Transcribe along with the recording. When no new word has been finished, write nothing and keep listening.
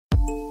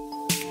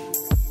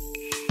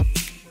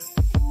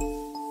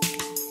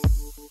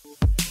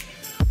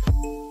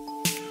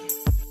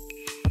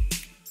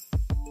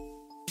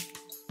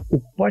O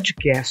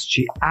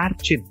podcast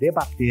Arte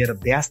Debater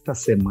desta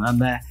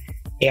semana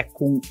é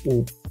com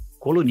o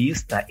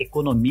colunista,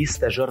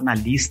 economista,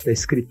 jornalista,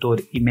 escritor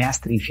e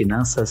mestre em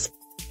finanças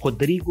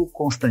Rodrigo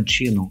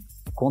Constantino,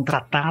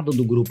 contratado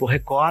do Grupo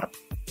Record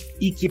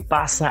e que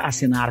passa a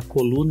assinar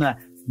coluna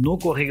no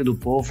Correio do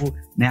Povo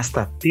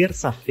nesta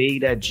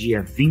terça-feira,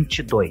 dia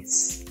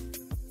 22.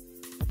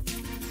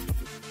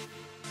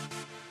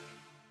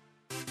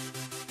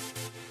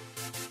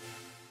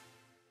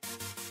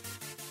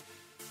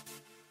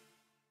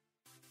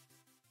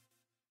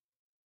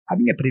 A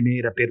minha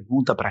primeira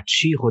pergunta para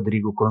ti,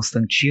 Rodrigo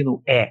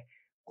Constantino, é: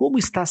 como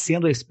está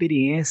sendo a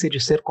experiência de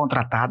ser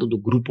contratado do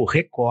Grupo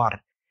Record?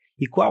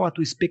 E qual a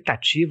tua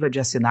expectativa de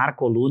assinar a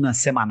coluna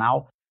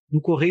semanal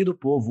no Correio do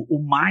Povo, o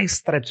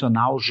mais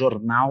tradicional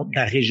jornal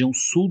da região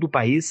sul do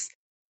país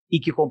e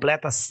que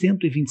completa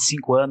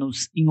 125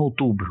 anos em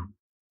outubro?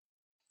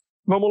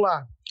 Vamos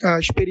lá. A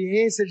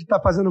experiência de estar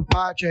fazendo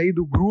parte aí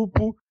do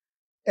grupo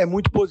é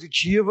muito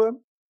positiva,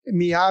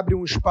 me abre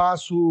um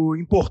espaço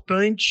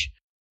importante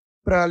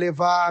para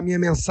levar a minha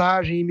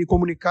mensagem e me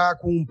comunicar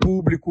com um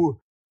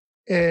público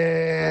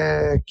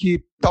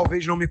que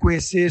talvez não me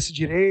conhecesse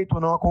direito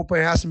ou não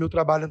acompanhasse meu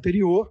trabalho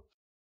anterior.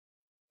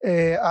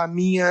 A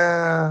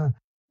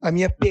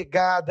minha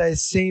pegada é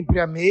sempre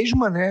a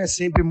mesma, né? É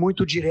sempre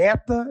muito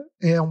direta,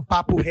 é um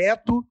papo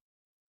reto,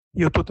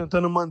 e eu estou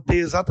tentando manter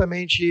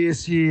exatamente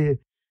esse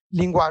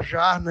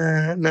linguajar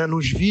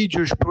nos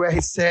vídeos para o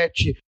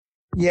R7,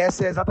 e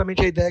essa é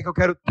exatamente a ideia que eu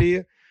quero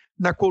ter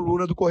na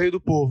coluna do Correio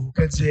do Povo.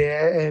 Quer dizer,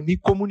 é me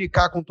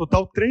comunicar com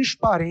total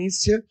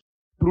transparência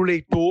para o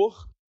leitor,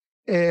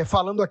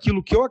 falando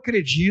aquilo que eu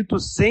acredito,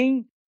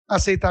 sem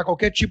aceitar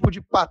qualquer tipo de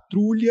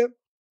patrulha,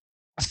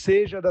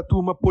 seja da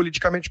turma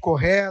politicamente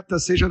correta,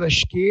 seja da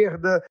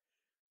esquerda,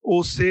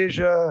 ou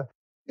seja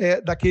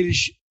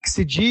daqueles que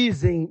se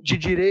dizem de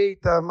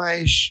direita,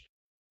 mas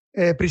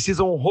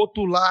precisam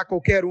rotular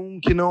qualquer um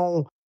que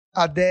não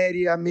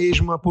adere à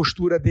mesma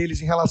postura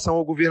deles em relação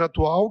ao governo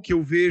atual, que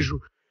eu vejo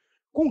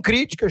com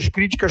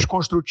críticas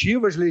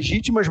construtivas,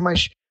 legítimas,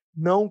 mas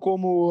não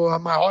como a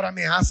maior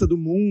ameaça do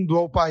mundo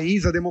ao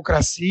país, à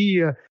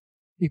democracia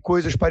e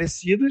coisas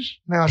parecidas,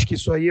 né? Acho que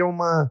isso aí é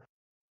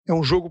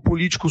um jogo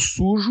político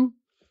sujo,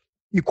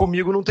 e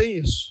comigo não tem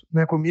isso,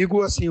 né?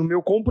 Comigo, assim, o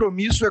meu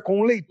compromisso é com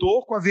o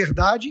leitor, com a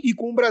verdade e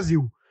com o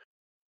Brasil.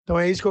 Então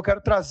é isso que eu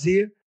quero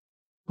trazer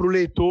para o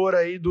leitor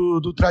aí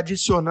do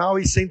tradicional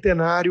e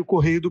centenário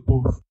Correio do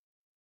Povo.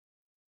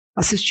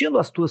 Assistindo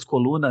às tuas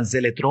colunas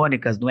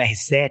eletrônicas no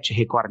R7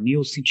 Record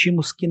News,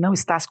 sentimos que não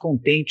estás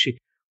contente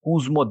com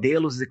os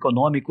modelos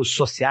econômicos,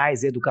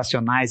 sociais,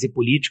 educacionais e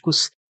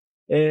políticos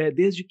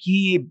desde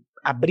que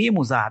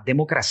abrimos a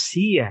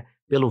democracia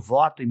pelo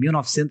voto em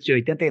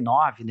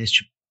 1989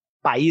 neste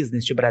país,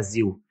 neste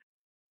Brasil.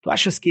 Tu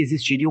achas que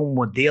existiria um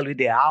modelo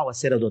ideal a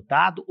ser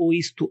adotado ou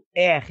isto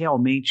é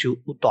realmente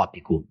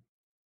utópico?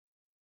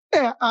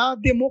 A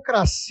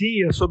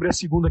democracia, sobre a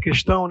segunda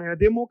questão, né? A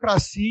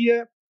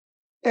democracia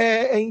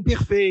é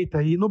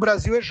imperfeita e no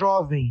Brasil é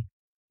jovem,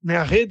 né?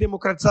 A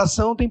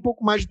redemocratização tem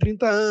pouco mais de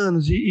 30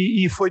 anos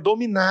e foi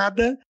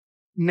dominada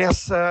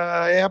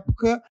nessa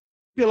época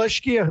pela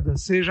esquerda,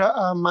 seja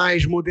a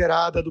mais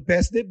moderada do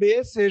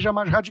PSDB, seja a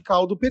mais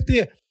radical do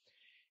PT,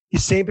 e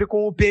sempre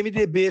com o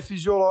PMDB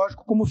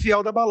fisiológico como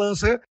fiel da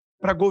balança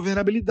para a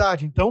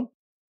governabilidade. Então,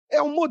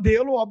 é um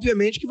modelo,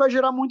 obviamente, que vai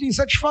gerar muita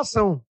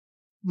insatisfação,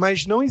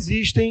 mas não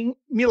existem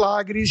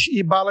milagres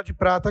e bala de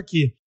prata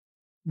aqui,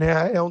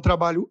 né? É um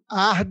trabalho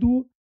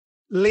árduo,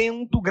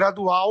 lento,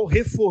 gradual,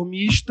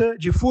 reformista,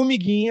 de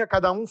formiguinha,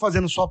 cada um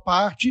fazendo sua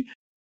parte,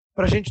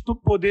 para a gente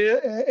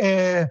poder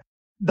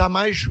dar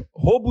mais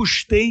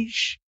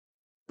robustez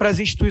para as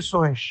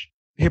instituições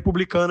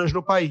republicanas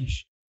no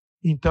país.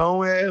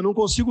 Então, eu não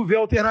consigo ver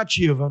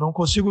alternativa, não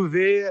consigo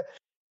ver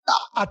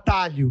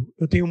atalho.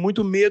 Eu tenho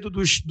muito medo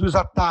dos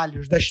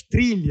atalhos, das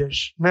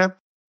trilhas, né,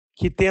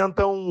 que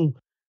tentam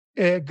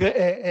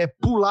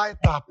pular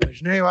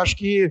etapas, né? Eu acho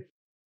que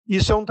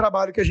isso é um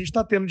trabalho que a gente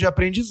está tendo de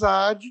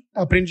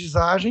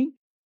aprendizagem,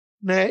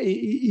 né?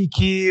 E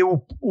que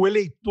o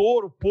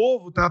eleitor, o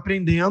povo, está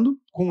aprendendo,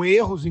 com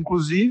erros,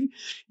 inclusive,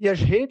 e as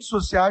redes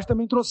sociais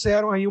também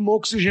trouxeram aí uma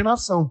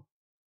oxigenação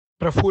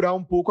para furar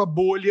um pouco a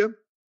bolha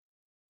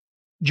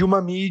de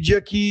uma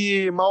mídia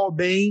que, mal ou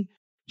bem,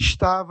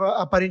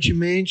 estava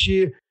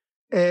aparentemente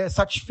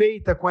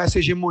satisfeita com essa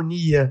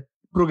hegemonia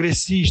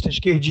progressista,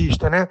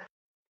 esquerdista, né?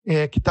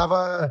 Que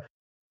estava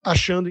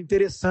achando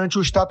interessante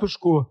o status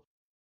quo.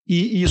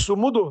 E isso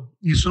mudou.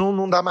 Isso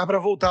não dá mais para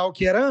voltar ao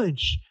que era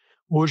antes.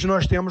 Hoje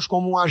nós temos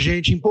como um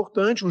agente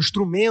importante, um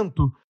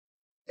instrumento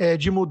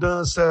de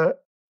mudança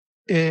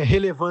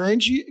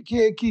relevante,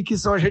 que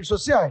são as redes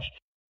sociais.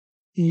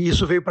 E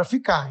isso veio para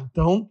ficar.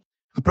 Então,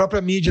 a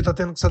própria mídia está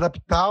tendo que se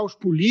adaptar, os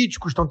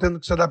políticos estão tendo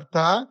que se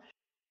adaptar,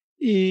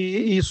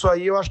 e isso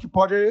aí eu acho que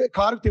pode...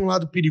 Claro que tem um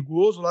lado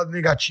perigoso, um lado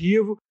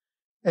negativo,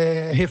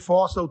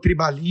 reforça o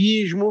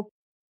tribalismo,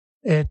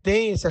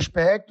 tem esse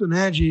aspecto,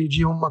 né,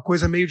 de uma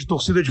coisa meio de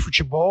torcida de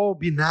futebol,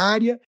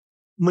 binária,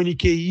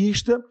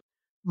 maniqueísta,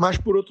 mas,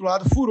 por outro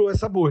lado, furou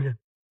essa bolha.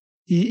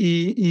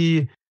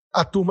 e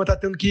a turma está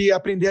tendo que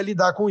aprender a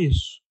lidar com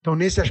isso. Então,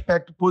 nesse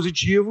aspecto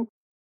positivo,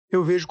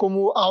 eu vejo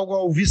como algo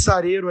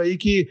alvissareiro aí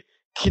que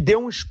deu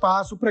um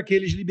espaço para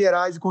aqueles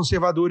liberais e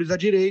conservadores à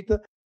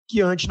direita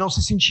que antes não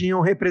se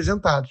sentiam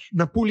representados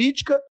na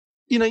política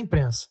e na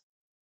imprensa.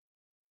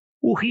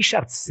 O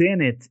Richard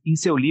Sennett, em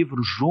seu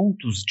livro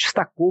Juntos,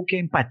 destacou que a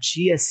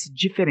empatia se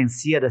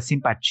diferencia da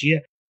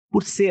simpatia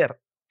por ser,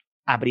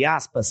 abre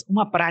aspas,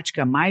 uma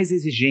prática mais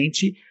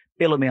exigente,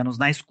 pelo menos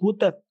na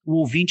escuta, o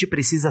ouvinte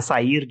precisa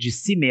sair de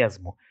si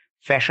mesmo,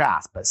 fecha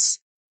aspas.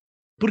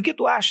 Por que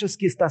tu achas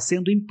que está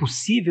sendo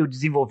impossível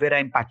desenvolver a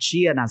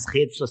empatia nas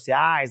redes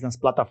sociais, nas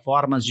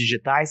plataformas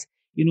digitais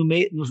e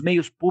nos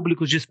meios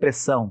públicos de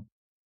expressão?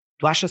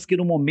 Tu achas que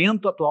no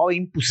momento atual é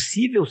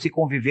impossível se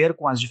conviver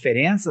com as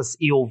diferenças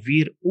e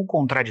ouvir o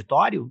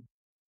contraditório?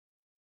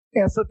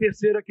 Essa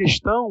terceira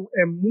questão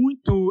é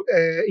muito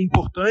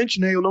importante,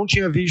 né? Eu não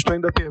tinha visto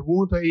ainda a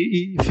pergunta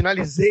e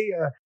finalizei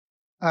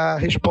a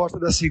resposta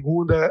da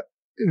segunda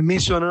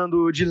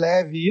mencionando de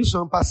leve isso,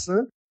 en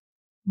passant,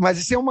 mas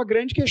isso é uma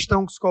grande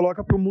questão que se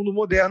coloca para o mundo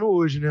moderno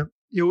hoje, né?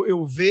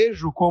 Eu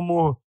vejo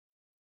como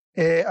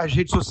as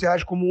redes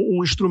sociais como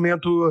um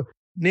instrumento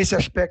nesse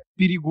aspecto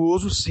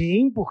perigoso,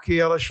 sim, porque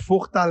elas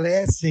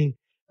fortalecem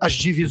as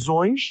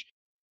divisões,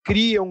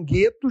 criam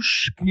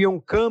guetos, criam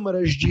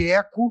câmaras de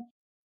eco,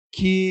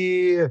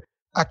 que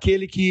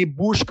aquele que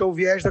busca o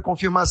viés da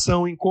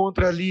confirmação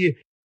encontra ali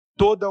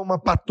toda uma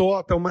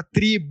patota, uma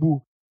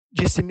tribo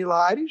de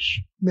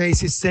similares, né, e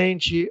se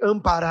sente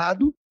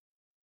amparado,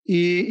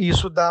 e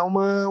isso dá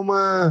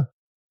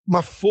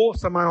uma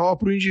força maior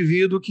para o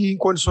indivíduo que em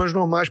condições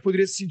normais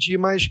poderia se sentir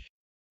mais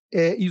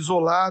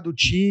isolado,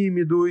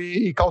 tímido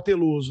e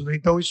cauteloso, né?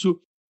 Então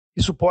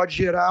isso pode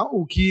gerar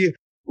o que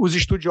os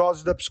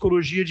estudiosos da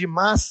psicologia de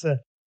massa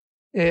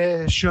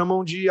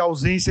chamam de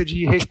ausência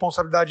de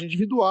responsabilidade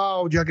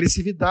individual, de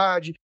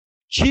agressividade,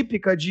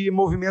 típica de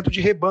movimento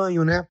de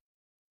rebanho, né?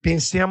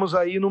 Pensemos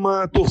aí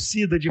numa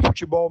torcida de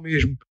futebol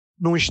mesmo,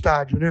 num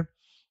estádio, né?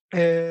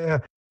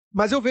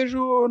 Mas eu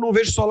não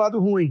vejo só lado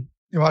ruim.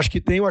 Eu acho que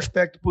tem um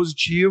aspecto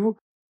positivo,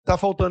 está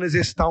faltando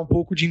exercitar um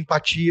pouco de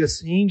empatia,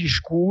 sim, de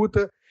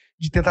escuta,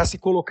 de tentar se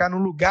colocar no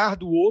lugar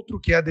do outro,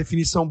 que é a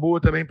definição boa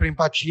também para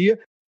empatia.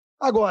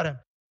 Agora,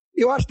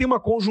 eu acho que tem uma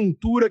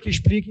conjuntura que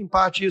explica em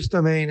parte isso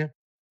também, né?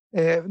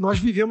 Nós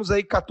vivemos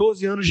aí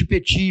 14 anos de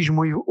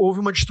petismo e houve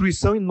uma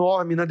destruição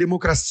enorme na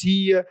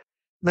democracia,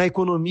 na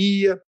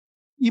economia,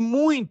 e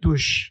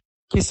muitos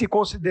que se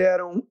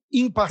consideram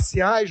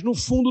imparciais, no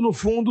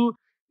fundo,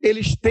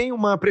 eles têm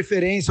uma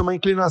preferência, uma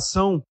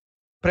inclinação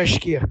para a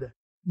esquerda,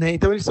 né?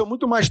 Então eles são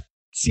muito mais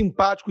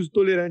simpáticos e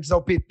tolerantes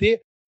ao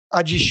PT,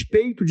 a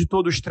despeito de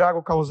todo o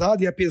estrago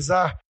causado e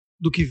apesar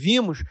do que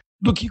vimos,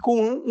 do que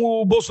com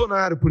o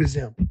Bolsonaro, por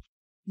exemplo.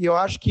 E eu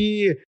acho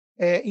que,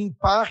 em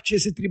parte,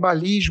 esse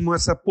tribalismo,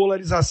 essa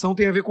polarização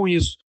tem a ver com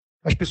isso.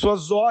 As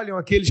pessoas olham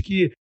aqueles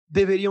que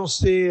deveriam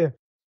ser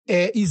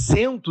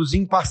isentos,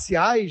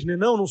 imparciais, né?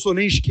 Não sou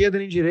nem esquerda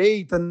nem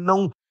direita,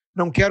 não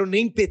quero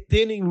nem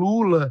PT nem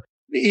Lula,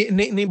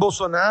 nem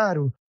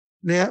Bolsonaro,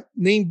 né?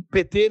 Nem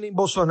PT nem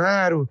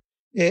Bolsonaro.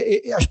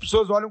 As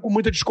pessoas olham com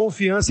muita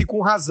desconfiança e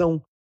com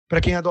razão para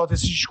quem adota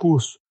esse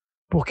discurso,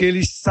 porque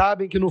eles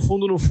sabem que no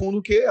fundo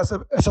o que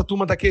essa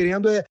turma está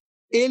querendo é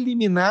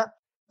eliminar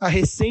a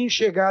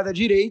recém-chegada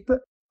direita,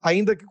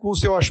 ainda que com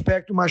seu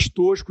aspecto mais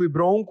tosco e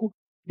bronco,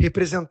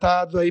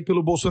 representado aí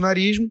pelo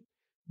bolsonarismo,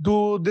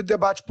 do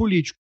debate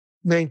político,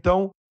 né?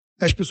 Então,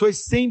 as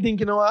pessoas sentem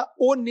que não há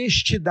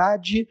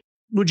honestidade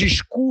no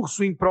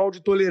discurso em prol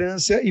de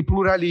tolerância e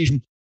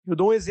pluralismo. Eu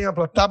dou um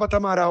exemplo, a Tabata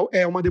Amaral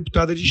é uma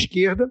deputada de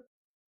esquerda,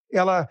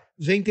 ela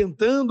vem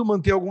tentando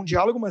manter algum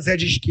diálogo, mas é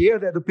de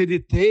esquerda, é do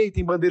PDT e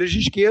tem bandeiras de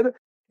esquerda.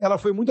 Ela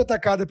foi muito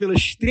atacada pela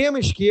extrema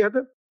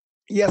esquerda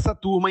e essa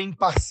turma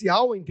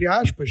imparcial, entre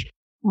aspas,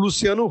 o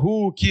Luciano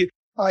Huck,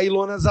 a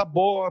Ilona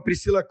Zabó, a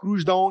Priscila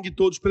Cruz da ONG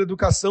Todos pela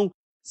Educação,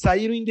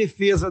 saíram em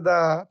defesa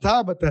da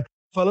Tabata,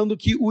 falando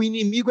que o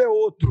inimigo é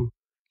outro,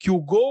 que o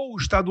gol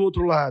está do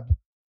outro lado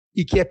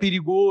e que é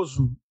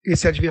perigoso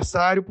esse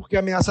adversário porque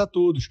ameaça a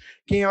todos.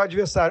 Quem é o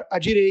adversário? A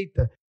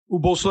direita, o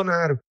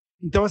Bolsonaro.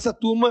 Então essa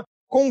turma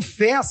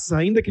confessa,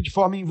 ainda que de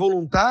forma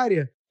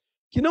involuntária,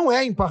 que não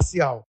é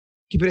imparcial,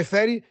 que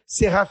prefere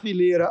serrar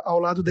fileira ao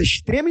lado da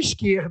extrema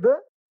esquerda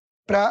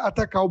para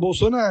atacar o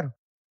Bolsonaro.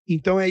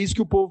 Então é isso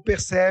que o povo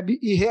percebe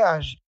e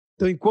reage.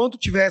 Então, enquanto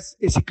tiver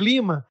esse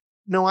clima,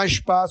 não há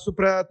espaço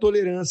para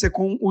tolerância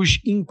com os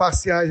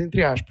imparciais,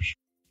 entre aspas.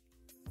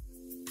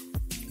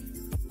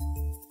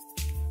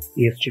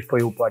 Este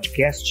foi o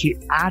podcast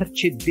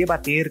Arte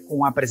Debater,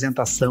 com a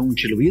apresentação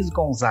de Luiz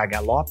Gonzaga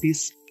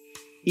Lopes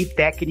e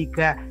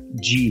técnica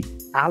de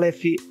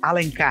Aleph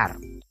Alencar.